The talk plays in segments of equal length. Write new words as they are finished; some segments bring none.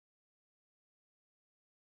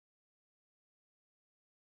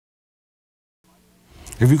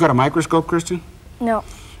Have you got a microscope, Kristen? No.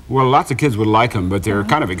 Well, lots of kids would like them, but they're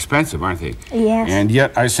kind of expensive, aren't they? Yes. And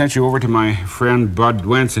yet, I sent you over to my friend Bud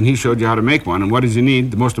Wentz, and he showed you how to make one. And what did you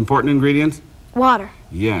need? The most important ingredient? Water.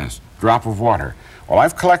 Yes, drop of water. Well,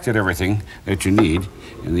 I've collected everything that you need,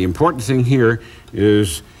 and the important thing here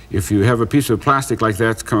is if you have a piece of plastic like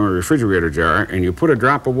that's called a refrigerator jar, and you put a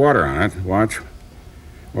drop of water on it, watch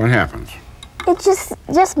what happens. It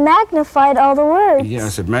just magnified all the words.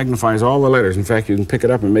 Yes, it magnifies all the letters. In fact, you can pick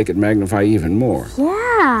it up and make it magnify even more.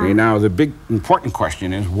 Yeah. Okay, now the big important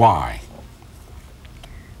question is why?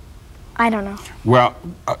 I don't know. Well,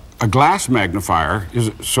 a glass magnifier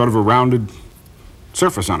is sort of a rounded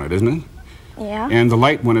surface on it, isn't it? Yeah. And the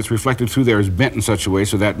light, when it's reflected through there, is bent in such a way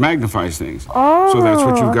so that magnifies things. Oh, so that's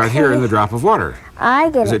what you've got okay. here in the drop of water.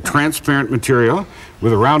 I get It's it. a transparent material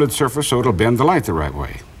with a rounded surface so it'll bend the light the right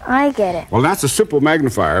way. I get it. Well, that's a simple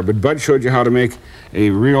magnifier, but Bud showed you how to make a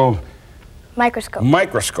real Microscope.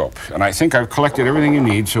 microscope. And I think I've collected everything you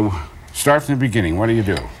need, so start from the beginning. What do you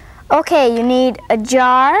do? Okay, you need a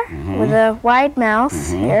jar with a wide mouth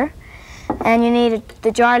here, and you need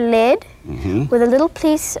the jar lid with a little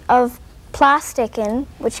piece of plastic in,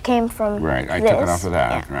 which came from Right, I this. took it off of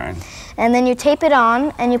that, Yeah. right. And then you tape it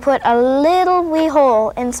on, and you put a little wee hole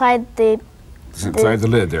inside It's inside the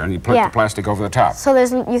lid there, and you put Yeah. the plastic over the top. so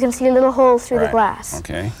you can see a little hole through the Right, glass.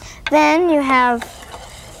 okay. Then you have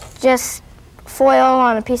just foil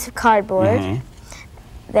on a piece of cardboard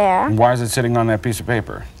there. And why is it sitting on that piece of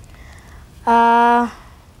paper? Uh,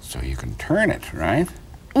 So you can turn it, right?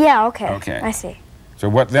 yeah, okay. Okay. I see. So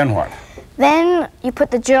then what? Then you put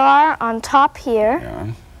the jar on top here, Yeah.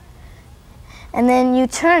 and then you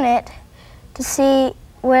turn it to see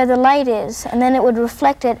where the light is, and then it would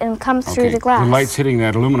reflect it and come through Okay. the glass. The light's hitting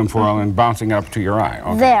that aluminum foil and bouncing up to your eye.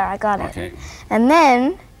 Okay. There, I got it. Okay. And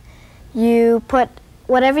then you put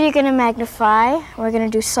whatever you're going to magnify. We're going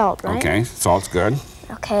to do salt, right? Okay, salt's good.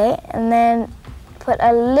 Okay, and then put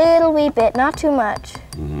a little wee bit, not too much.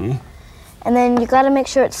 And then you got to make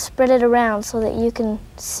sure it's spread it around so that you can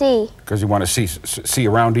see. Because you want to see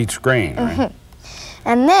around each grain, right?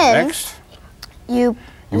 And then Next. you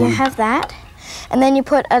have that, and then you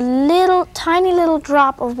put a little, tiny little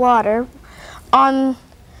drop of water on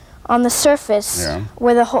the surface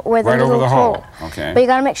where the Right little over the hole. hole. Okay. But you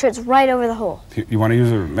got to make sure it's right over the hole. You want to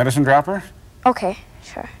use a medicine dropper? Okay,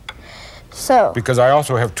 sure. So, Because I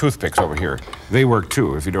also have toothpicks over here. They work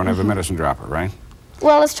too if you don't have a medicine dropper, right?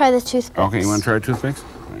 well, let's try the toothpicks. Okay, you want to try toothpicks?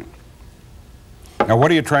 Right. Now, what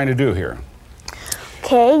are you trying to do here?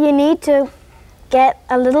 Okay, you need to get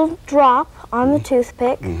a little drop on the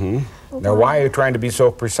toothpick. Now, why are you trying to be so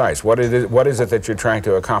precise? What is it that you're trying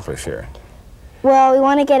to accomplish here? Well, we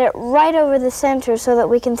want to get it right over the center so that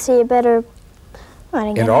we can see it better.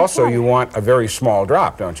 And also, you want a very small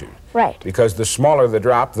drop, don't you? Right. Because the smaller the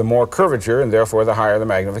drop, the more curvature, and therefore the higher the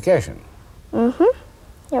magnification. You're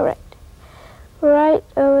right. Right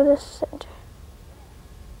over the center.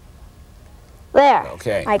 There.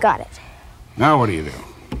 Okay. I got it. Now, what do you do?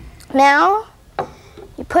 Now,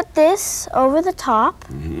 you put this over the top,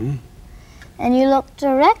 and you look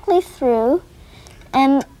directly through,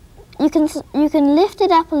 and you can lift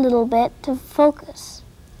it up a little bit to focus.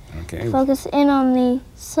 Okay. Focus in on the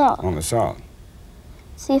salt. On the salt.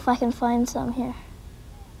 See if I can find some here.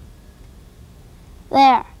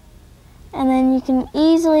 There. And then you can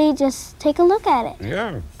easily just take a look at it.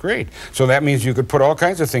 Yeah, great. So that means you could put all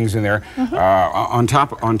kinds of things in there on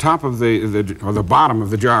top of the bottom of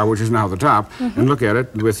the jar, which is now the top, and look at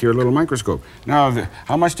it with your little microscope. Now,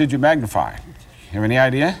 how much did you magnify? Have any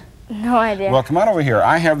idea? No idea. Well, come on over here.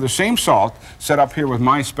 I have the same salt set up here with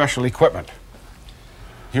my special equipment.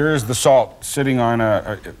 Here's the salt sitting on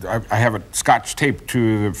I have it scotch taped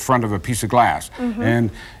to the front of a piece of glass. And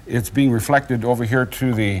it's being reflected over here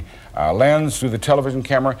to the lens, through the television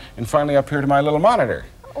camera, and finally up here to my little monitor.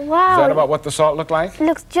 Wow. Is that about what the salt looked like? It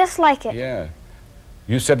looks just like it. Yeah.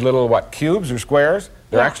 You said little, what, cubes or squares?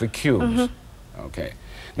 They're Yeah. actually cubes. Okay.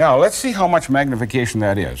 Now, let's see how much magnification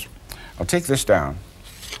that is. I'll take this down.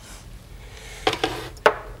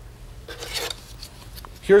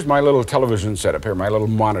 Here's my little television setup here, my little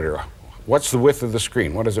monitor. What's the width of the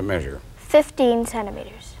screen? What does it measure? 15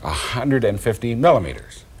 centimeters. 150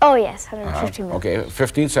 millimeters. Oh, yes, 150 millimeters. Okay,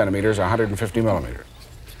 15 centimeters, 150 millimeters.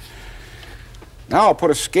 Now I'll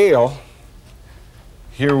put a scale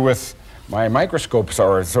here with my microscope,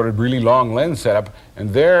 or sort of really long lens setup,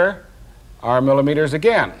 and there are millimeters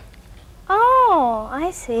again. Oh,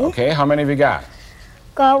 I see. Okay, how many have you got?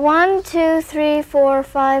 Got 1, 2, 3, 4,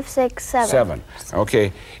 5, 6, 7. 7.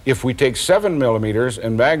 Okay, if we take 7 millimeters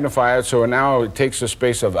and magnify it, so now it takes a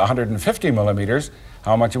space of 150 millimeters,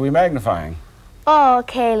 how much are we magnifying? Oh,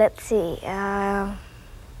 okay, let's see.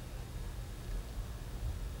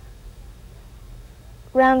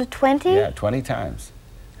 Round of 20? Yeah, 20 times.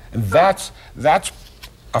 And that's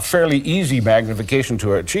a fairly easy magnification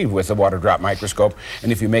to achieve with the water drop microscope.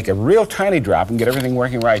 And if you make a real tiny drop and get everything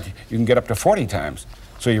working right, you can get up to 40 times.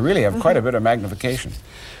 So you really have quite a bit of magnification.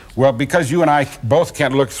 Well, because you and I both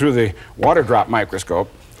can't look through the water drop microscope,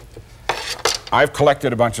 I've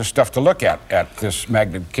collected a bunch of stuff to look at this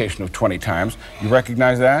magnification of 20 times. You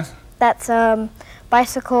recognize that? That's a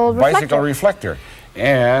bicycle reflector. Bicycle reflector.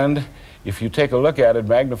 And if you take a look at it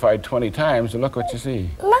magnified 20 times, look what you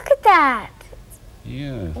see. Look at that.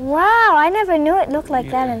 Yeah. Wow, I never knew it looked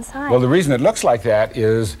like that inside. Well, the reason it looks like that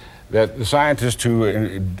is that the scientists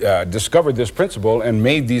who discovered this principle and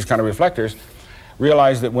made these kind of reflectors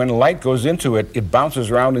realized that when light goes into it, it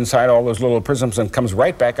bounces around inside all those little prisms and comes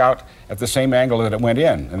right back out at the same angle that it went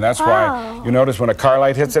in. And that's why you notice when a car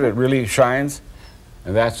light hits it, it really shines.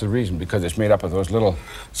 And that's the reason, because it's made up of those little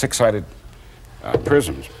six-sided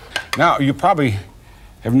prisms. Now, you probably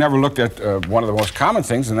have never looked at one of the most common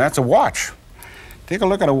things, and that's a watch. Take a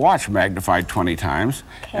look at a watch magnified 20 times.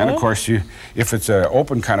 Okay. And of course, if it's an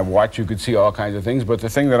open kind of watch, you could see all kinds of things. But the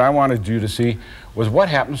thing that I wanted you to see was what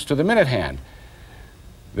happens to the minute hand.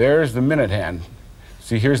 There's the minute hand.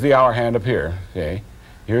 See, here's the hour hand up here. Okay?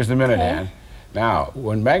 Here's the minute hand. Now,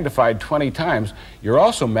 when magnified 20 times, you're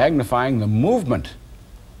also magnifying the movement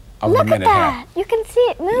of the minute hand. You can see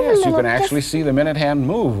it move a little. Yes, you can actually see the minute hand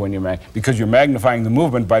move when you because you're magnifying the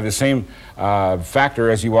movement by the same factor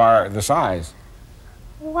as you are the size.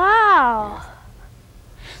 Wow.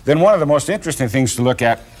 Then one of the most interesting things to look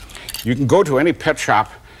at, you can go to any pet shop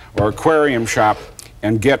or aquarium shop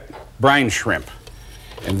and get brine shrimp.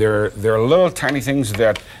 And they're little tiny things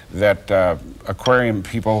that aquarium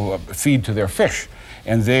people feed to their fish.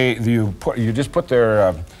 And you just put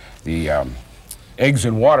their eggs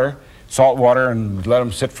in water, salt water, and let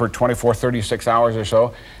them sit for 24, 36 hours or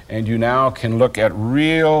so. And you now can look at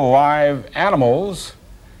real live animals.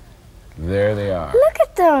 There they are. Look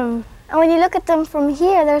at them. And when you look at them from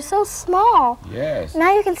here, they're so small. Yes.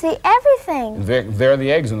 Now you can see everything. They're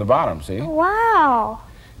the eggs in the bottom, see? Wow.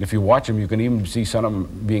 If you watch them, you can even see some of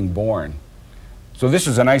them being born. So this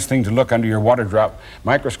is a nice thing to look under your water drop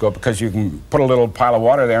microscope, because you can put a little pile of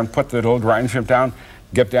water there and put the little brine shrimp down,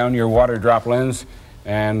 get down your water drop lens,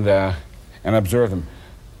 and observe them.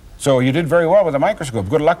 So you did very well with the microscope.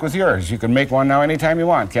 Good luck with yours. You can make one now anytime you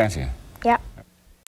want, can't you?